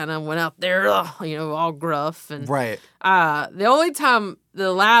just kind of went out there, all gruff. And Right. The only time,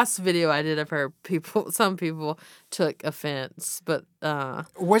 the last video I did of her, some people took offense, but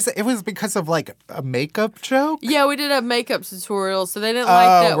It was because of like a makeup joke? yeah, we did a makeup tutorial, so they didn't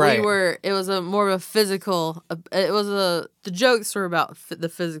like that right. it was a more of a physical. The jokes were about the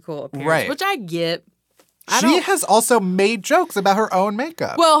physical appearance, Right. which I get. She has also made jokes about her own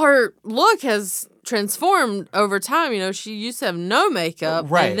makeup. Well, her look has transformed over time. She used to have no makeup,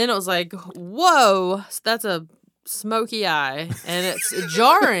 Right. and then it was like, whoa, that's a smoky eye, and it's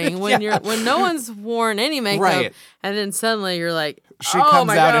jarring when when no one's worn any makeup, Right. and then suddenly you're like, She oh comes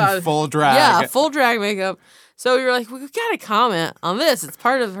my out God. in full drag. Yeah, full drag makeup. So you're like, we've got to comment on this. It's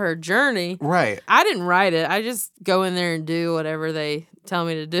part of her journey. Right. I didn't write it. I just go in there and do whatever they tell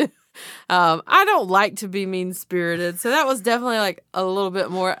me to do. I don't like to be mean-spirited, so that was definitely like a little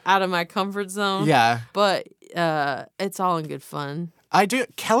bit more out of my comfort zone. Yeah. But it's all in good fun. I do.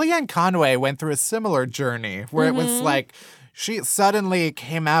 Kellyanne Conway went through a similar journey where it was like she suddenly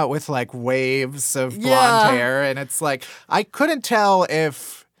came out with like waves of blonde hair, and it's like I couldn't tell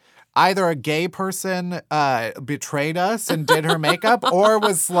if either a gay person betrayed us and did her makeup or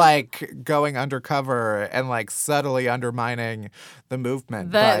was like going undercover and like subtly undermining the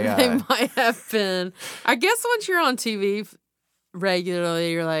movement. That they might have been. I guess once you're on TV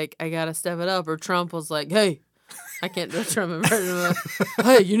regularly, you're like, I gotta step it up. Or Trump was like, hey, I can't do a Trump impression.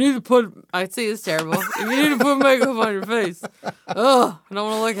 Hey, you need to put. I see it's terrible. You need to put makeup on your face. Ugh, I don't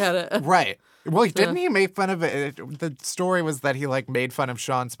want to look at it. Right. Well, didn't he make fun of it? The story was that he like made fun of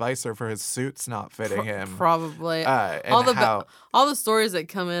Sean Spicer for his suits not fitting him. Probably. And all the stories that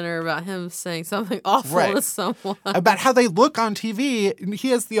come in are about him saying something awful to someone. About how they look on TV. And he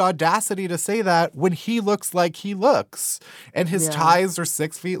has the audacity to say that when he looks like he looks. And his ties are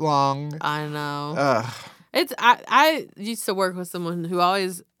 6 feet long. I know. I used to work with someone who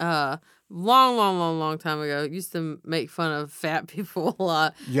always long time ago used to make fun of fat people a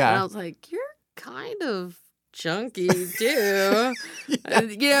lot. Yeah. And I was like, you're kind of chunky too. You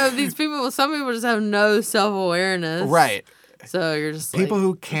know, these people, some people just have no self-awareness. Right. So you're just people like,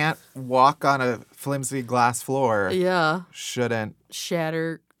 who can't walk on a flimsy glass floor. Yeah. Shouldn't.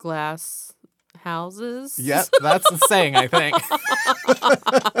 Shatter glass houses. Yep, that's the saying, I think.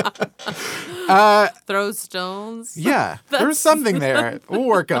 Throw stones. Yeah, there's something there. We'll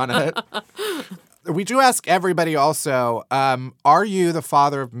work on it. We do ask everybody also, are you the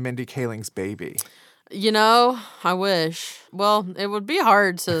father of Mindy Kaling's baby? You know, I wish. Well, it would be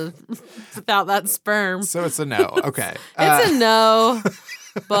hard to without that sperm. So it's a no. Okay. It's a no.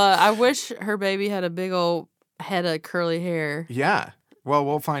 But I wish her baby had a big old head of curly hair. Yeah. Well,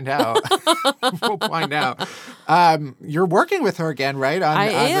 we'll find out. We'll find out. You're working with her again, right? On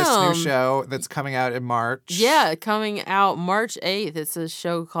this new show that's coming out in March. Yeah, coming out March 8th. It's a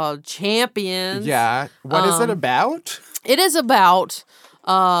show called Champions. Yeah. What is it about? It is about...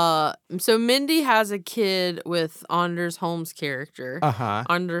 so Mindy has a kid with Anders Holm's character. Uh-huh.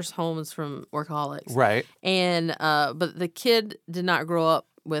 Anders Holm's from Workaholics. Right. And, but the kid did not grow up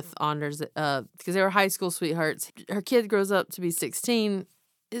with Anders, because they were high school sweethearts. Her kid grows up to be 16,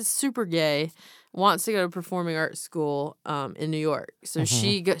 is super gay, wants to go to performing arts school, in New York. So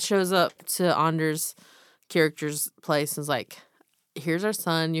she shows up to Anders' character's place and is like, here's our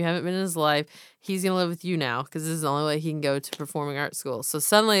son. You haven't been in his life. He's going to live with you now because this is the only way he can go to performing arts school. So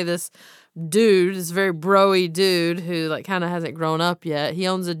suddenly this dude, this very bro-y dude who like kind of hasn't grown up yet, he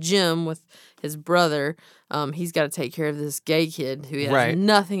owns a gym with his brother. He's got to take care of this gay kid who he has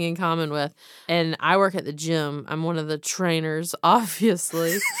nothing in common with. And I work at the gym. I'm one of the trainers,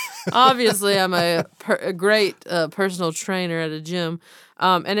 obviously. Obviously, I'm a great personal trainer at a gym.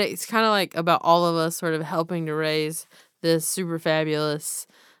 And it's kind of like about all of us sort of helping to raise this super fabulous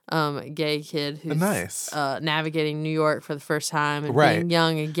gay kid who's navigating New York for the first time and being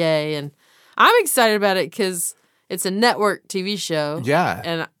young and gay. And I'm excited about it because it's a network TV show. Yeah.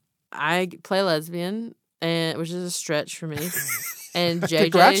 And I play lesbian, which is a stretch for me. And JJ.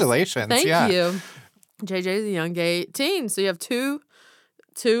 Congratulations. Thank you. JJ's a young gay teen. So you have two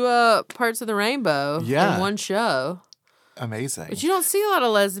parts of the rainbow in one show. Amazing. But you don't see a lot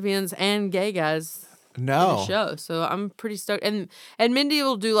of lesbians and gay guys in the show. So I'm pretty stoked. And Mindy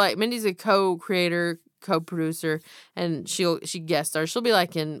will do Mindy's a co-creator, co-producer, and she guest stars. She'll be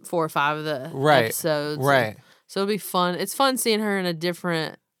like in 4 or 5 of the episodes. Right. So it'll be fun. It's fun seeing her in a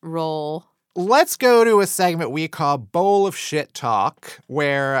different role. Let's go to a segment we call Bowl of Shit Talk,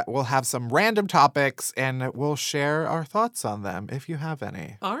 where we'll have some random topics and we'll share our thoughts on them, if you have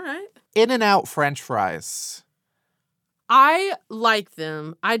any. All right. In-N-Out French fries. I like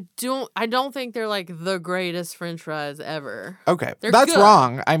them. I don't think they're like the greatest French fries ever. Okay. That's good.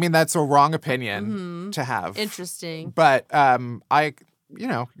 Wrong. I mean, that's a wrong opinion to have. Interesting. But I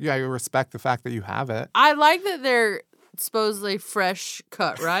respect the fact that you have it. I like that they're supposedly fresh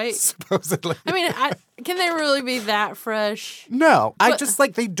cut, right? Supposedly. I mean, can they really be that fresh? No, I just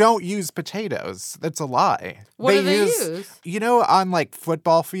they don't use potatoes. That's a lie. What do they use? You know, on like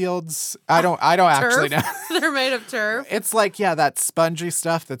football fields, I don't actually know. They're made of turf. It's like that spongy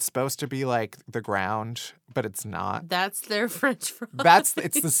stuff that's supposed to be like the ground, but it's not. That's their French fries.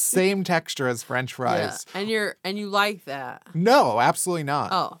 It's the same texture as French fries. Yeah. And you like that? No, absolutely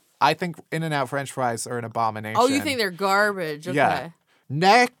not. Oh. I think In-N-Out French fries are an abomination. Oh, you think they're garbage? Okay. Yeah.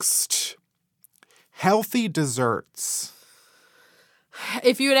 Next, healthy desserts.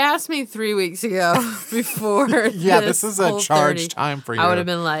 If you had asked me 3 weeks ago before this is a charged time for you. I would have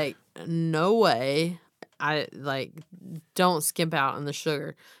been like, no way. I don't skimp out on the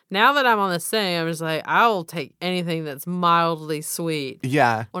sugar. Now that I'm on this thing, I'm just like, I'll take anything that's mildly sweet.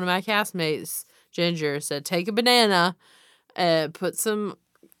 Yeah. One of my castmates, Ginger, said, take a banana, put some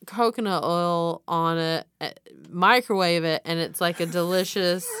coconut oil on it, microwave it, and it's like a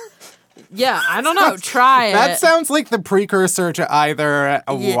delicious. Yeah, I don't know. Try it. That sounds like the precursor to either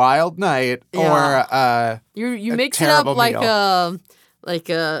a wild night or you mix it up like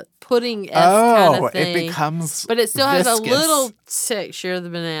a pudding-esque kind of thing. It becomes but it still has a little texture of the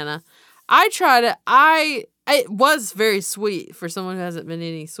banana. I tried it. It was very sweet for someone who hasn't been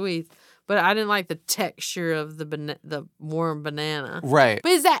eating sweets, but I didn't like the texture of the warm banana. Right.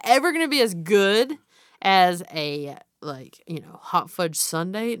 But is that ever going to be as good as a hot fudge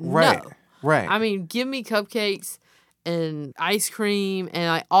sundae? Right. No. Right. I mean, give me cupcakes and ice cream and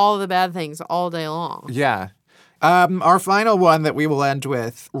like all the bad things all day long. Yeah. Our final one that we will end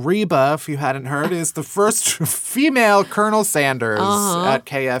with, Reba, if you hadn't heard, is the first female Colonel Sanders at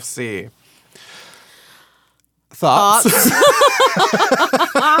KFC. Thoughts?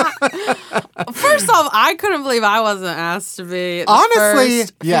 First off, I couldn't believe I wasn't asked to be the Honestly,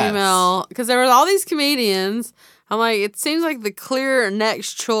 first female. Because there were all these comedians. I'm like, it seems like the clear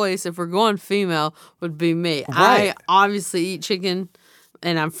next choice, if we're going female, would be me. Right. I obviously eat chicken,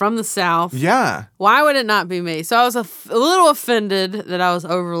 and I'm from the South. Yeah. Why would it not be me? So I was a little offended that I was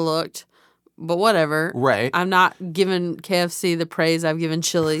overlooked, but whatever. Right. I'm not giving KFC the praise I've given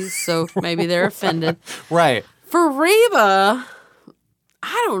Chili's, so maybe they're offended. Right. For Reba,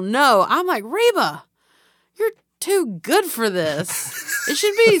 I don't know. I'm like, Reba, you're too good for this. It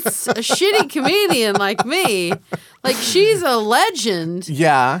should be a shitty comedian like me. Like, she's a legend.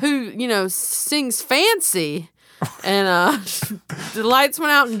 Yeah. Who, sings fancy. And the lights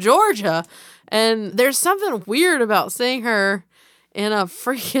went out in Georgia. And there's something weird about seeing her in a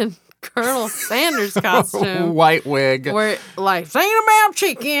freaking Colonel Sanders costume. White wig. Where, like, singing about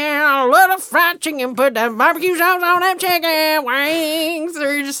chicken, a little fried chicken, put that barbecue sauce on them chicken wings.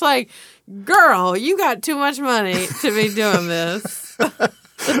 Or you're just like, girl, you got too much money to be doing this.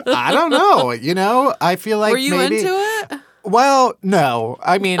 I don't know. I feel like Were you maybe... into it? Well, no.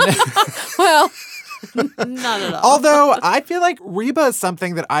 I mean... Well... Not at all. Although I feel like Reba is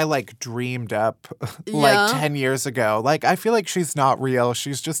something that I dreamed up 10 years ago. I feel like she's not real.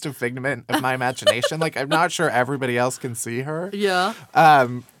 She's just a figment of my imagination. I'm not sure everybody else can see her. Yeah.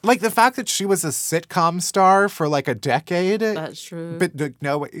 The fact that she was a sitcom star for a decade. That's true. But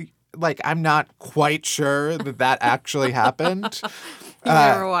no, I'm not quite sure that actually happened. You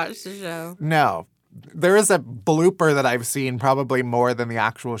never watched the show? No. There is a blooper that I've seen probably more than the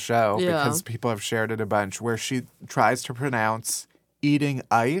actual show because people have shared it a bunch where she tries to pronounce eating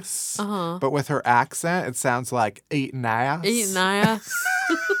ice, but with her accent, it sounds like eating ass. Eating ass.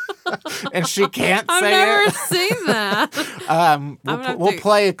 And she can't say I've never it. seen that. We'll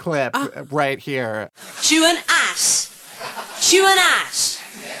play a clip right here. Chewing ass. Chewing ass.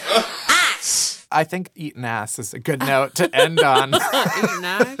 Ass. I think eating ass is a good note to end on. Eating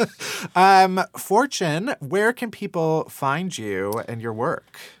ass. Fortune, where can people find you and your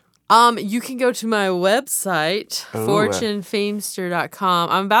work? You can go to my website, fortunefeimster.com.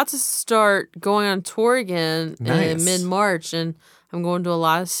 I'm about to start going on tour again in mid-March, and I'm going to a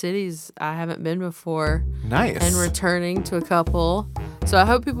lot of cities I haven't been before. Nice. And returning to a couple. So I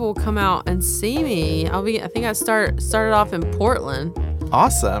hope people will come out and see me. I think I started off in Portland.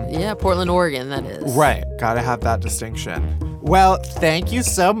 Awesome. Yeah, Portland, Oregon, that is. Right. Gotta have that distinction. Well, thank you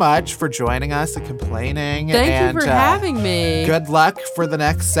so much for joining us and complaining. Thank you for having me. Good luck for the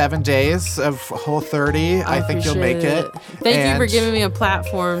next 7 days of Whole30. I think you'll make it. Thank you for giving me a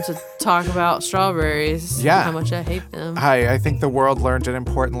platform to talk about strawberries. Yeah. How much I hate them. I think the world learned an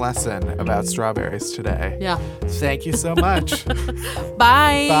important lesson about strawberries today. Yeah. Thank you so much.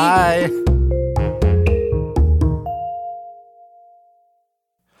 Bye. Bye.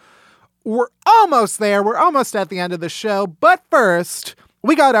 We're almost there. We're almost at the end of the show. But first,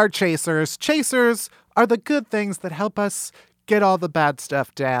 we got our chasers. Chasers are the good things that help us get all the bad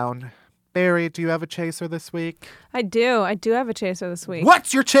stuff down. Barry, do you have a chaser this week? I do. I do have a chaser this week.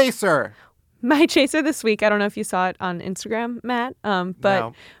 What's your chaser? My chaser this week, I don't know if you saw it on Instagram, Matt, but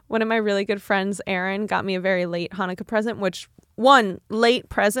No. One of my really good friends, Erin, got me a very late Hanukkah present, which, one, late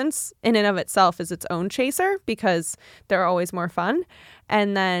presents in and of itself is its own chaser because they're always more fun.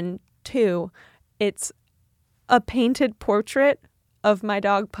 And then, two, it's a painted portrait of my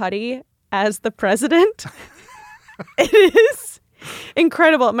dog Putty as the president. It is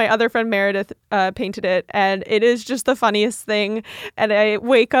incredible. My other friend Meredith painted it, and it is just the funniest thing. And I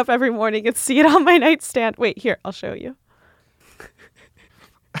wake up every morning and see it on my nightstand. Wait, here, I'll show you.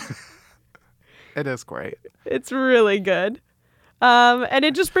 It is great. It's really good. And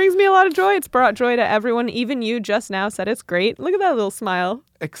it just brings me a lot of joy. It's brought joy to everyone. Even you just now said it's great. Look at that little smile.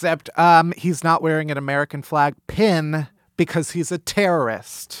 Except he's not wearing an American flag pin because he's a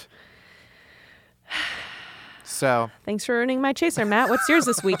terrorist. So. Thanks for earning my chaser, Matt. What's yours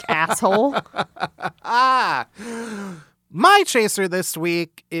this week, asshole? My chaser this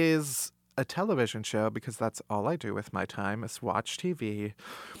week is a television show, because that's all I do with my time is watch TV.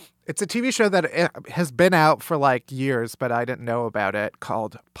 It's a TV show that has been out for like years, but I didn't know about it,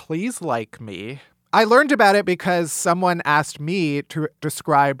 called Please Like Me. I learned about it because someone asked me to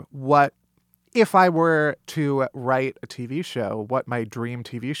describe what, if I were to write a TV show, what my dream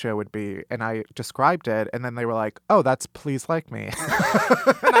TV show would be. And I described it, and then they were like, oh, that's Please Like Me.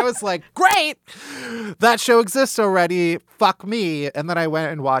 And I was like, great! That show exists already. Fuck me. And then I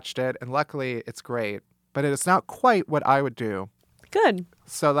went and watched it, and luckily it's great. But it's not quite what I would do. Good.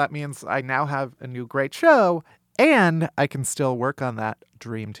 So that means I now have a new great show, and I can still work on that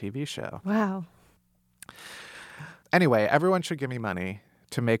dream TV show. Wow. Anyway, everyone should give me money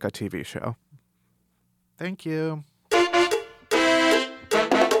to make a TV show. Thank you.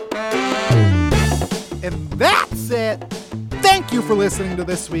 And that's it. Thank you for listening to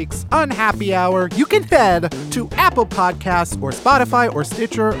this week's Unhappy Hour. You can head to Apple Podcasts or Spotify or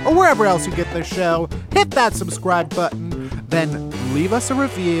Stitcher or wherever else you get this show. Hit that subscribe button. Then leave us a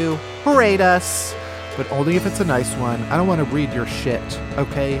review. Rate us. But only if it's a nice one. I don't want to read your shit,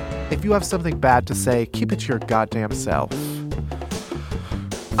 okay? If you have something bad to say, keep it to your goddamn self.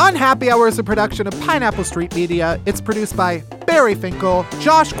 Unhappy Hour is a production of Pineapple Street Media. It's produced by Barry Finkel,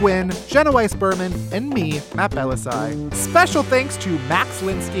 Josh Gwynn, Jenna Weiss-Berman, and me, Matt Belisai. Special thanks to Max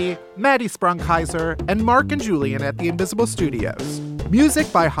Linsky, Maddie Sprungheiser, and Mark and Julian at the Invisible Studios.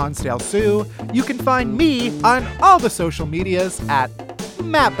 Music by Hansdale Sue. You can find me on all the social medias at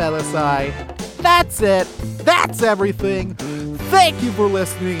Matt Belisai. That's it. That's everything. Thank you for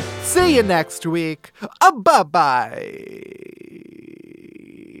listening. See you next week. Bye-bye.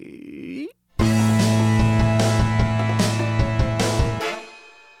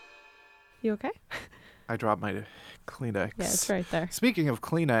 You okay? I dropped my Kleenex. Yeah, it's right there. Speaking of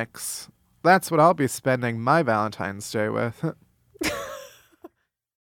Kleenex, that's what I'll be spending my Valentine's Day with.